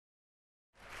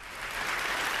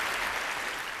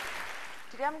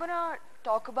Today I'm going to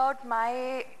talk about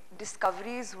my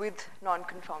discoveries with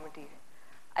non-conformity.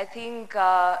 I think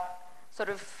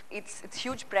it's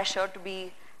huge pressure to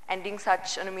be ending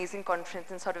such an amazing conference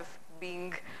and sort of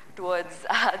being towards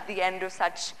the end of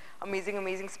such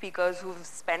amazing speakers who've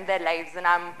spent their lives, and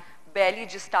I'm barely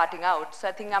just starting out. So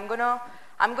I think I'm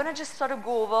gonna just sort of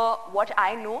go over what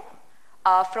I know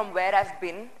from where I've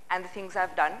been and the things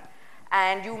I've done.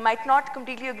 And you might not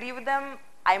completely agree with them.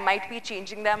 I might be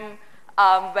changing them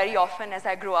very often as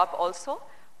I grow up also.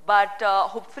 But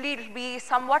hopefully it'll be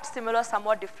somewhat similar,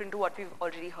 somewhat different to what we've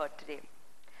already heard today.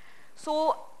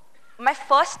 So my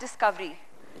first discovery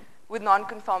with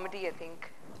non-conformity, I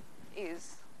think,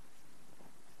 is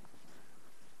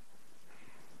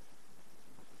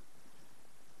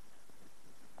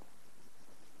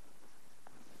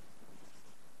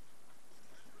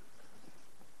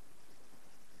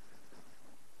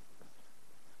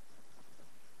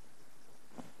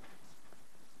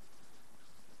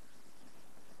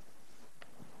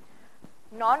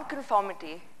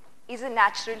non-conformity is a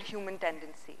natural human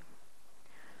tendency.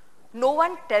 No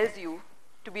one tells you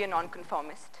to be a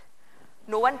non-conformist.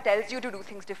 No one tells you to do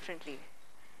things differently.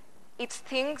 It's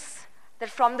things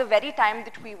that from the very time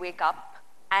that we wake up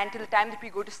and till the time that we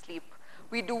go to sleep,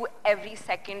 we do every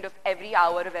second of every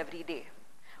hour of every day.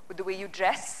 With the way you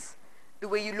dress, the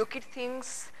way you look at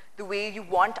things, the way you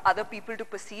want other people to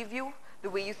perceive you, the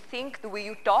way you think, the way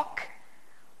you talk,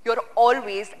 you're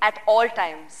always, at all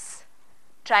times,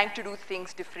 trying to do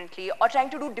things differently or trying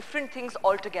to do different things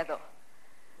altogether.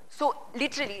 So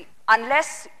literally,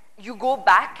 unless you go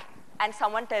back and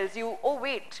someone tells you, oh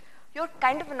wait, you're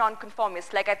kind of a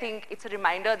non-conformist, like I think it's a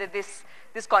reminder that this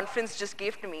conference just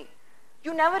gave to me.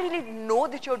 You never really know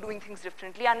that you're doing things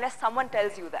differently unless someone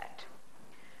tells you that.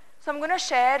 So I'm going to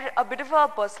share a bit of a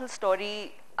personal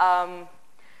story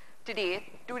today.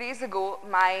 2 days ago,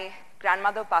 my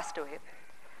grandmother passed away.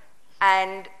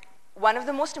 And one of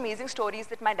the most amazing stories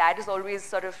that my dad has always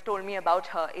sort of told me about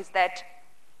her is that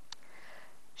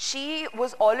she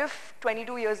was all of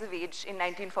 22 years of age in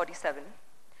 1947.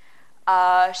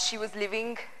 She was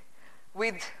living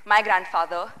with my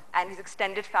grandfather and his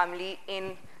extended family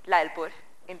in Lalpur,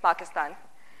 in Pakistan,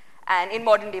 and in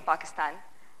modern-day Pakistan.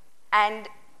 And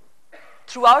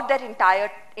throughout that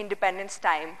entire independence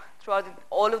time, throughout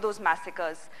all of those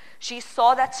massacres, she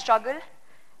saw that struggle,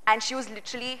 and she was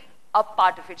literally a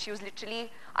part of it. She was literally,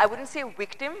 I wouldn't say a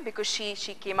victim because she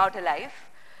came out alive,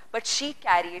 but she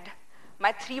carried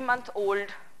my 3-month-old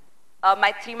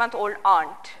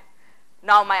aunt,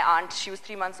 now my aunt, she was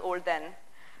 3 months old then,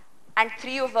 and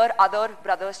 3 of her other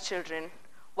brothers' children.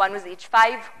 One was age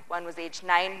 5, one was age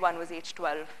 9, one was age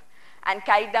 12, and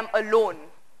carried them alone,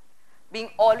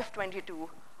 being all of 22,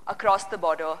 across the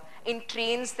border in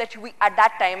trains that we, at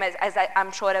that time, as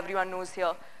I'm sure everyone knows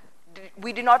here,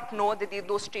 we did not know that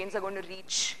those trains are going to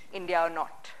reach India or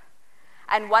not.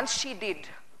 And once she did,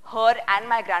 her and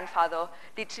my grandfather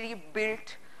literally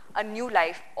built a new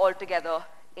life altogether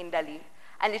in Delhi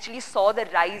and literally saw the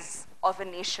rise of a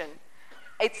nation.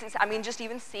 I mean, just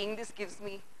even saying this gives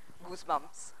me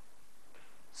goosebumps.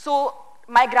 So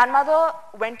my grandmother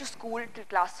went to school till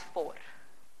class 4.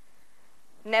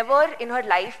 Never in her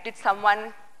life did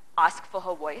someone ask for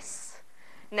her voice.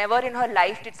 Never in her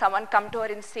life did someone come to her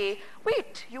and say,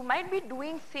 wait, you might be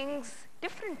doing things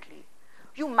differently.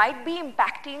 You might be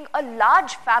impacting a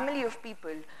large family of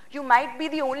people. You might be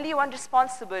the only one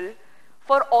responsible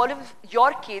for all of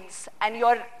your kids and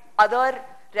your other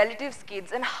relatives'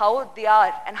 kids and how they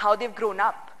are and how they've grown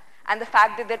up and the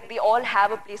fact that they all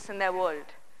have a place in their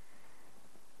world.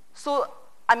 So,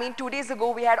 I mean, 2 days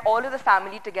ago, we had all of the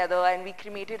family together and we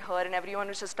cremated her and everyone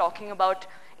was just talking about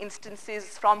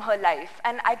instances from her life.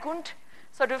 And I couldn't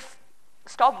sort of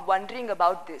stop wondering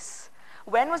about this.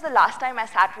 When was the last time I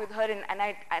sat with her and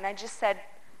I just said,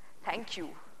 thank you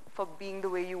for being the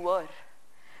way you were.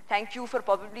 Thank you for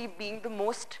probably being the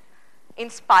most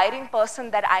inspiring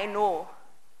person that I know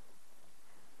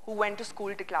who went to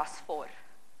school to class 4.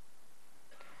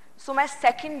 So my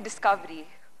second discovery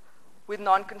with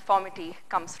non-conformity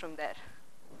comes from there.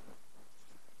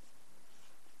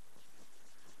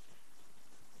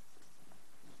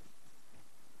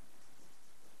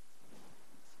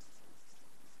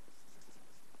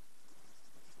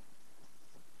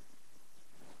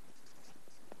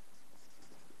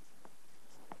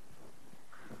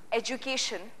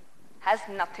 Education has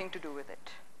nothing to do with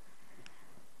it.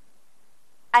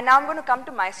 And now I'm going to come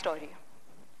to my story.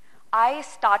 I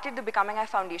started the Becoming I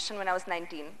Foundation when I was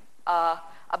 19,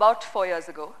 about 4 years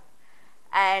ago.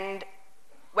 And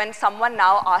when someone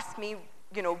now asks me,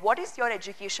 you know, what is your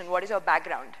education, what is your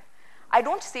background? I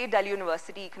don't say Delhi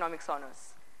University Economics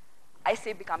Honors. I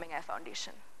say becoming a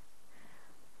foundation.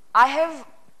 I have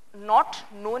not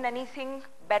known anything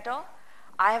better.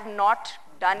 I have not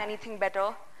done anything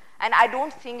better. And I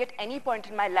don't think at any point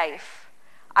in my life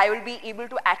I will be able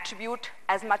to attribute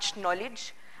as much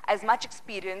knowledge, as much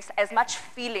experience, as much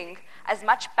feeling, as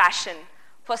much passion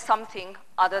for something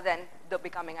other than the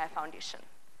Becoming I Foundation.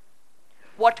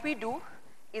 What we do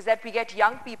is that we get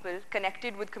young people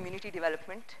connected with community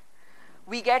development.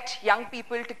 We get young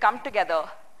people to come together,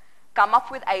 come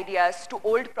up with ideas to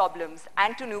old problems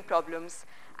and to new problems,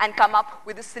 and come up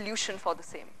with a solution for the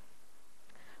same.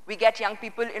 We get young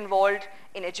people involved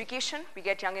in education. We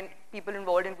get young people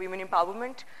involved in women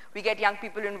empowerment. We get young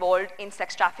people involved in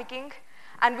sex trafficking.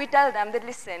 And we tell them that,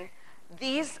 listen,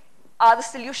 these are the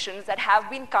solutions that have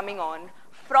been coming on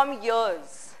from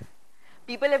years.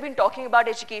 People have been talking about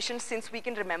education since we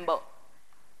can remember.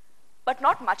 But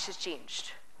not much has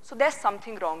changed. So there's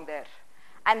something wrong there.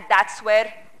 And that's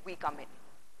where we come in.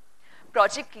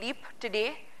 Project LEAP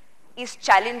today is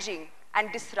challenging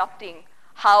and disrupting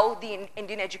how the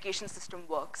Indian education system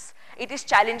works. It is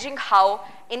challenging how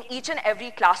in each and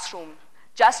every classroom,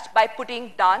 just by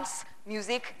putting dance,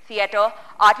 music, theater,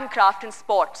 art and craft and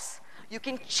sports, you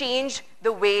can change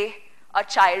the way a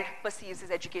child perceives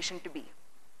his education to be.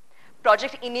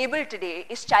 Project Enable today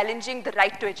is challenging the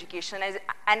right to education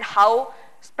and how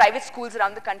private schools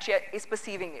around the country is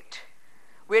perceiving it.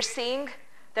 We're saying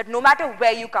that no matter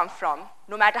where you come from,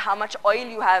 no matter how much oil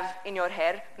you have in your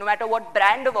hair, no matter what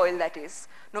brand of oil that is,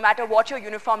 no matter what your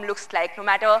uniform looks like, no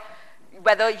matter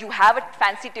whether you have a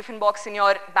fancy tiffin box in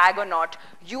your bag or not,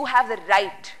 you have the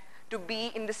right to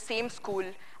be in the same school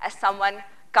as someone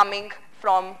coming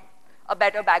from a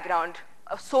better background,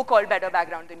 a so-called better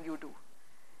background than you do.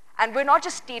 And we're not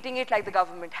just stating it like the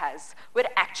government has, we're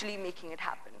actually making it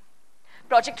happen.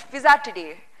 Project FISA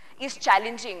today is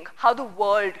challenging how the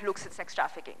world looks at sex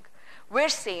trafficking. We're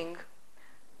saying,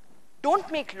 don't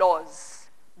make laws,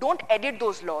 don't edit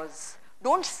those laws,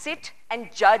 don't sit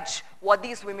and judge what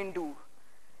these women do.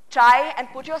 Try and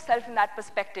put yourself in that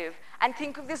perspective and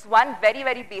think of this one very,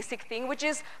 very basic thing, which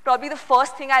is probably the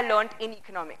first thing I learned in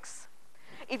economics.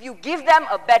 If you give them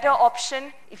a better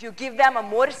option, if you give them a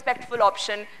more respectful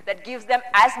option that gives them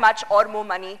as much or more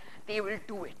money, they will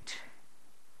do it.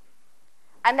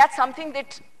 And that's something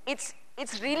that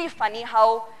it's really funny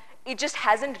how it just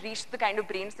hasn't reached the kind of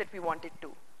brains that we want it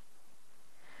to.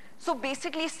 So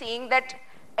basically saying that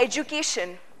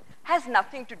education has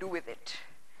nothing to do with it.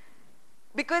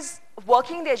 Because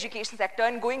working in the education sector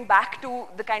and going back to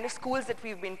the kind of schools that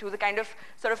we've been to, the kind of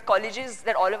sort of colleges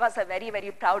that all of us are very,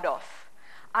 very proud of,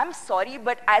 I'm sorry,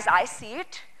 but as I see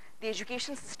it, the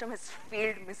education system has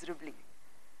failed miserably.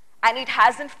 And it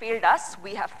hasn't failed us,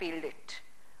 we have failed it.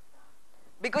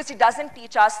 Because it doesn't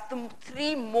teach us the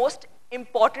three most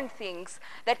important things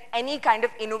that any kind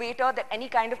of innovator, that any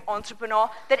kind of entrepreneur,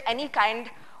 that any kind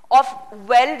of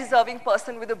well-deserving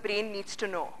person with a brain needs to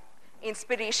know.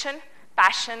 Inspiration,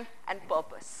 passion, and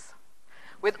purpose.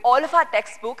 With all of our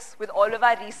textbooks, with all of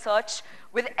our research,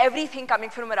 with everything coming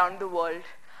from around the world,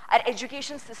 our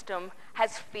education system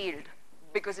has failed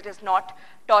because it has not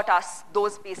taught us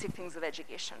those basic things of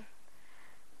education.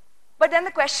 But then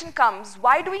the question comes,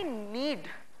 why do we need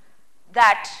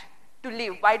that to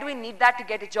live? Why do we need that to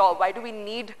get a job? Why do we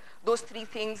need those three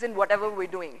things in whatever we're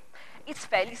doing? It's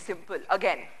fairly simple.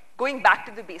 Again, going back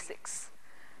to the basics.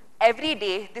 Every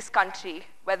day, this country,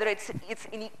 whether it's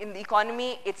in the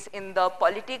economy, it's in the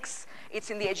politics,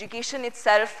 it's in the education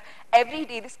itself, every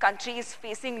day this country is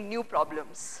facing new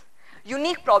problems,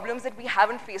 unique problems that we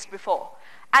haven't faced before.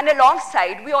 And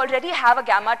alongside, we already have a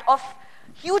gamut of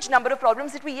huge number of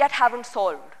problems that we yet haven't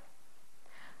solved.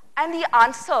 And the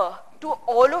answer to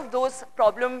all of those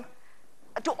problems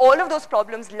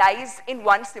lies in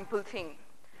one simple thing: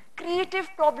 creative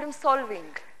problem solving.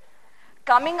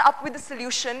 Coming up with a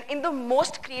solution in the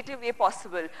most creative way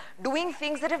possible, doing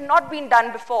things that have not been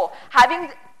done before, having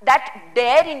that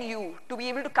dare in you to be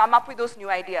able to come up with those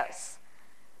new ideas.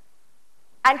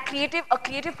 And a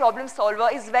creative problem solver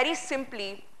is very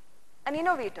simply an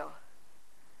innovator.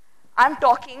 I'm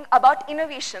talking about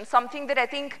innovation, something that I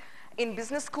think in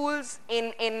business schools,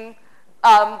 in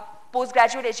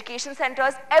postgraduate education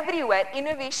centers, everywhere,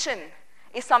 innovation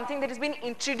is something that has been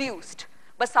introduced,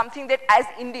 but something that as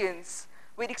Indians,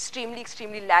 we're extremely,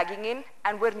 extremely lagging in,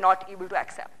 and we're not able to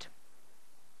accept.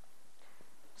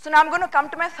 So now I'm going to come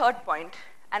to my third point,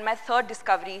 and my third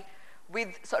discovery with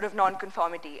sort of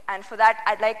non-conformity. And for that,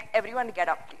 I'd like everyone to get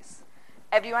up, please.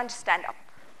 Everyone just stand up.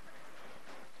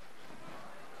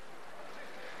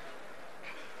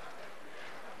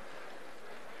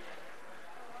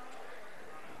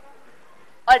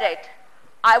 All right,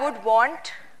 I would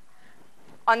want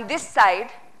On this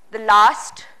side, the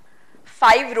last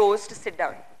 5 rows to sit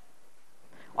down.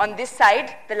 On this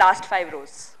side, the last 5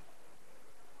 rows.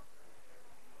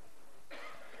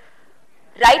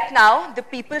 Right now, the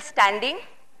people standing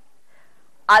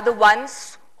are the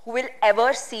ones who will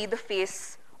ever see the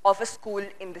face of a school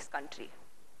in this country.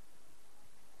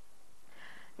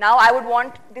 Now, I would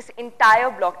want this entire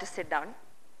block to sit down.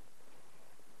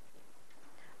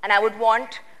 And I would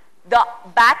want the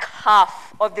back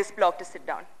half of this block to sit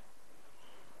down.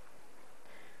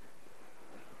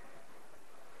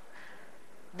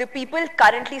 The people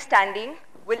currently standing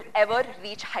will ever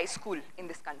reach high school in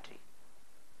this country.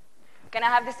 Can I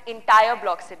have this entire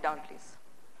block sit down, please?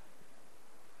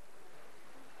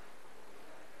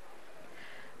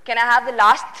 Can I have the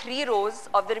last 3 rows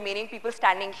of the remaining people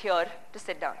standing here to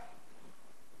sit down?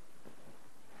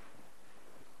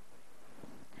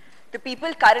 The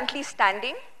people currently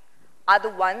standing are the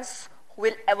ones who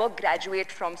will ever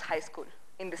graduate from high school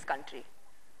in this country.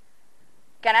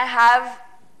 Can I have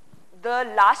the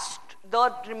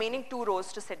remaining 2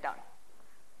 rows to sit down?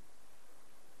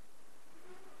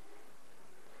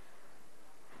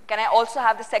 Can I also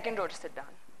have the second row to sit down?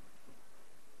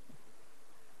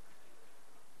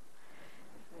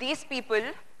 These people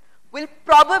will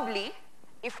probably,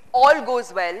 if all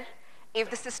goes well, if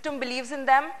the system believes in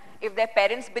them, if their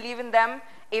parents believe in them,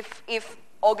 if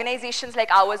organizations like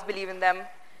ours believe in them,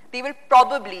 they will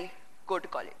probably go to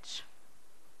college.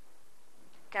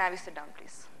 Can I have you sit down,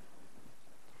 please?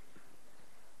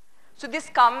 So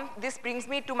this brings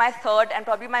me to my third and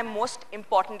probably my most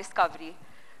important discovery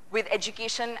with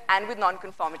education and with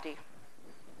non-conformity.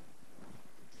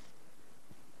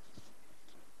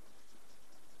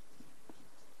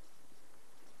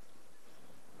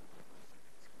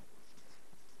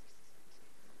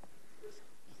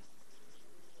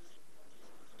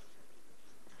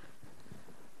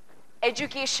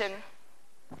 Education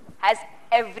has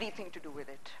everything to do with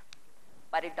it,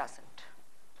 but it doesn't.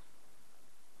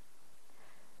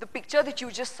 The picture that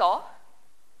you just saw,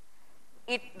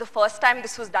 the first time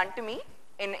this was done to me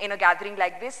in a gathering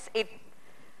like this, it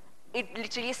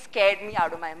literally scared me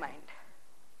out of my mind.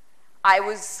 I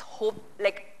was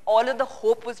all of the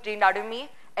hope was drained out of me.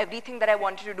 Everything that I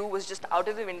wanted to do was just out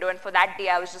of the window, and for that day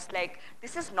I was just like,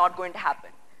 this is not going to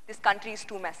happen. This country is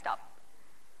too messed up.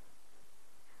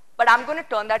 But I'm going to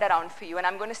turn that around for you, and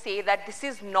I'm going to say that this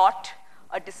is not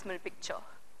a dismal picture.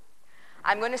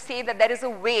 I'm going to say that there is a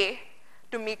way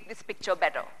to make this picture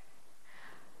better.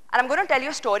 And I'm going to tell you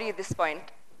a story at this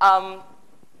point.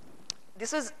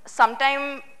 This was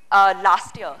sometime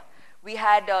last year. We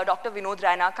had Dr. Vinod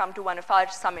Raina come to one of our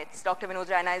summits. Dr. Vinod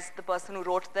Raina is the person who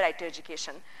wrote The Right to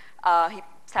Education. He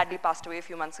sadly passed away a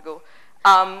few months ago.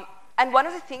 And one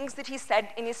of the things that he said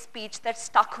in his speech that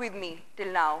stuck with me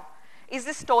till now is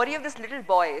the story of this little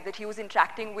boy that he was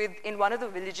interacting with in one of the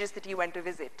villages that he went to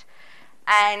visit.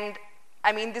 And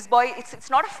I mean, this boy, it's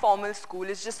not a formal school,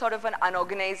 it's just sort of an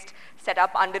unorganized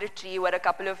setup under a tree where a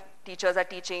couple of teachers are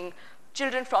teaching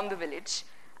children from the village.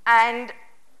 And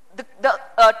the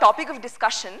topic of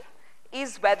discussion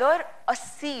is whether a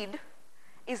seed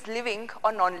is living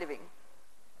or non-living.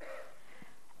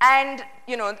 And,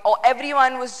 you know,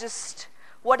 everyone was just,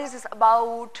 what is this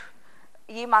about?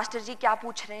 ये master जी क्या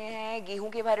पूछ रहे हैं, गेहूं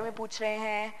के बारे में पूछ रहे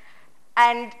हैं,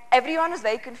 and everyone was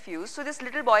very confused. So this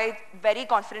little boy very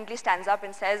confidently stands up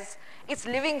and says, "It's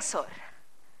living, sir."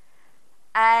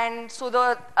 And so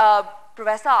the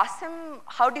professor asks him,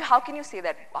 "How can you say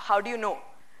that? How do you know?"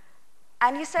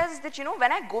 And he says that, you know,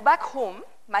 when I go back home,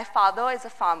 my father is a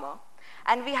farmer,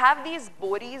 and we have these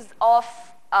bories of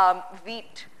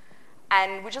wheat,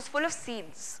 and which is full of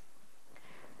seeds,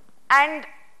 and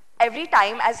every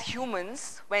time as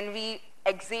humans, when we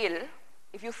exhale,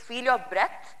 if you feel your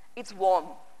breath, it's warm.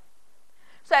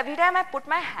 So every time I put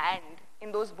my hand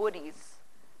in those boris,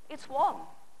 it's warm,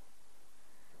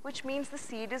 which means the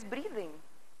seed is breathing,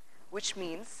 which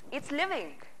means it's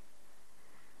living.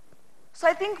 So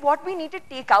I think what we need to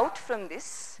take out from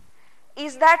this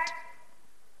is that,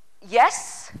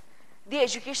 yes, the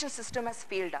education system has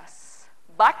failed us,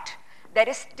 but there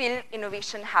is still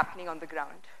innovation happening on the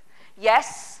ground.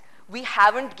 Yes, we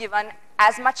haven't given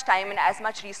as much time and as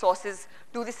much resources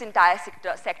to this entire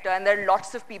sector, and there are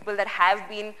lots of people that have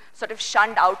been sort of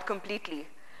shunned out completely.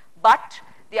 But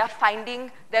they are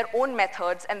finding their own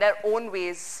methods and their own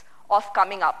ways of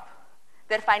coming up.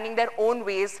 They're finding their own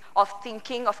ways of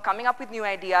thinking, of coming up with new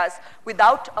ideas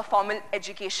without a formal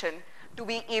education to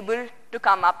be able to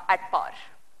come up at par.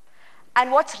 And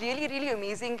what's really, really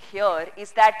amazing here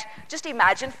is that, just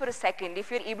imagine for a second, if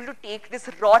you're able to take this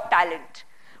raw talent,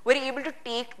 we're able to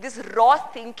take this raw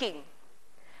thinking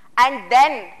and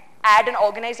then add an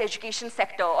organized education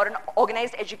sector or an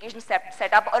organized education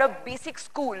setup or a basic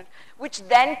school which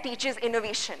then teaches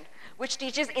innovation, which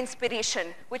teaches inspiration,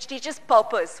 which teaches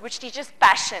purpose, which teaches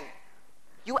passion.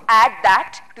 You add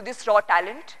that to this raw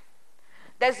talent,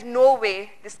 there's no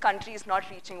way this country is not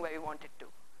reaching where we want it to.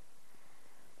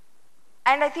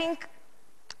 And I think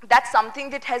that's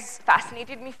something that has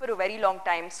fascinated me for a very long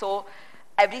time. So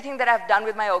everything that I've done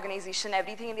with my organization,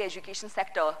 everything in the education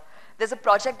sector, there's a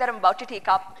project that I'm about to take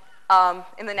up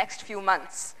in the next few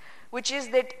months, which is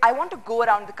that I want to go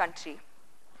around the country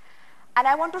and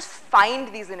I want to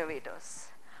find these innovators.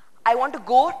 I want to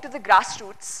go to the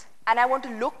grassroots and I want to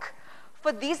look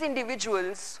for these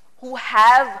individuals who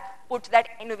have put that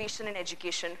innovation in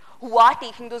education, who are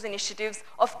taking those initiatives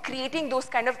of creating those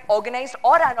kind of organized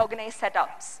or unorganized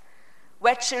setups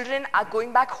where children are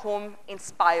going back home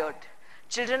inspired.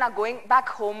 Children are going back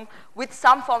home with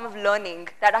some form of learning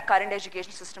that our current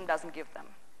education system doesn't give them.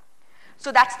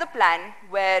 So that's the plan,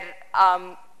 where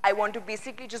I want to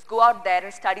basically just go out there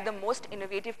and study the most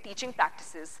innovative teaching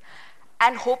practices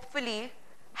and hopefully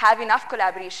have enough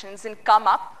collaborations and come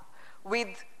up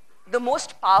with the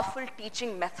most powerful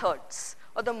teaching methods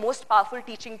or the most powerful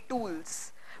teaching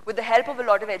tools with the help of a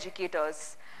lot of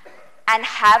educators and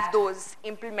have those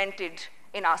implemented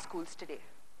in our schools today.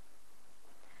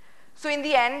 So in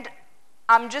the end,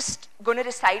 I'm just going to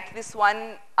recite this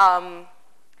one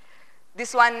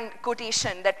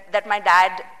quotation that my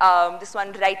dad, this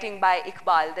one writing by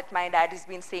Iqbal that my dad has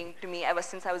been saying to me ever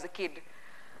since I was a kid.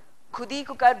 खुदी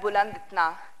को कर बुलंद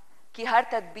इतना कि हर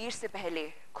तदबीर से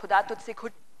पहले खुदा तुझसे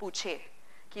खुद पूछे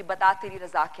कि बता तेरी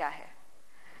रज़ा क्या है.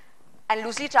 And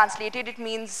loosely translated, it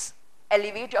means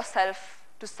elevate yourself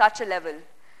to such a level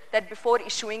that before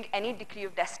issuing any decree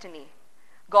of destiny,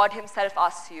 God himself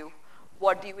asks you,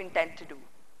 what do you intend to do?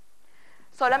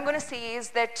 So all I'm going to say is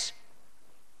that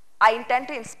I intend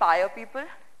to inspire people.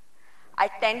 I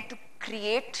tend to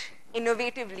create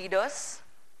innovative leaders.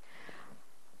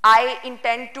 I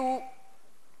intend to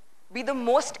be the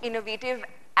most innovative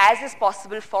as is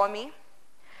possible for me.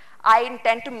 I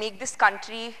intend to make this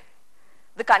country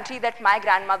the country that my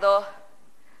grandmother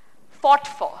fought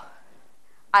for.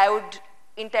 I would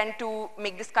intend to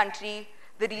make this country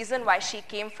the reason why she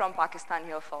came from Pakistan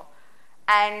here for.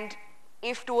 And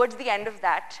if towards the end of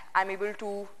that, I'm able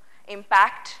to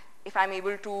impact, if I'm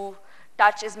able to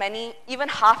touch as many, even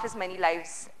half as many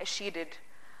lives as she did,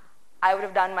 I would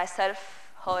have done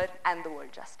myself, her, and the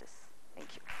world justice.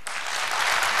 Thank you.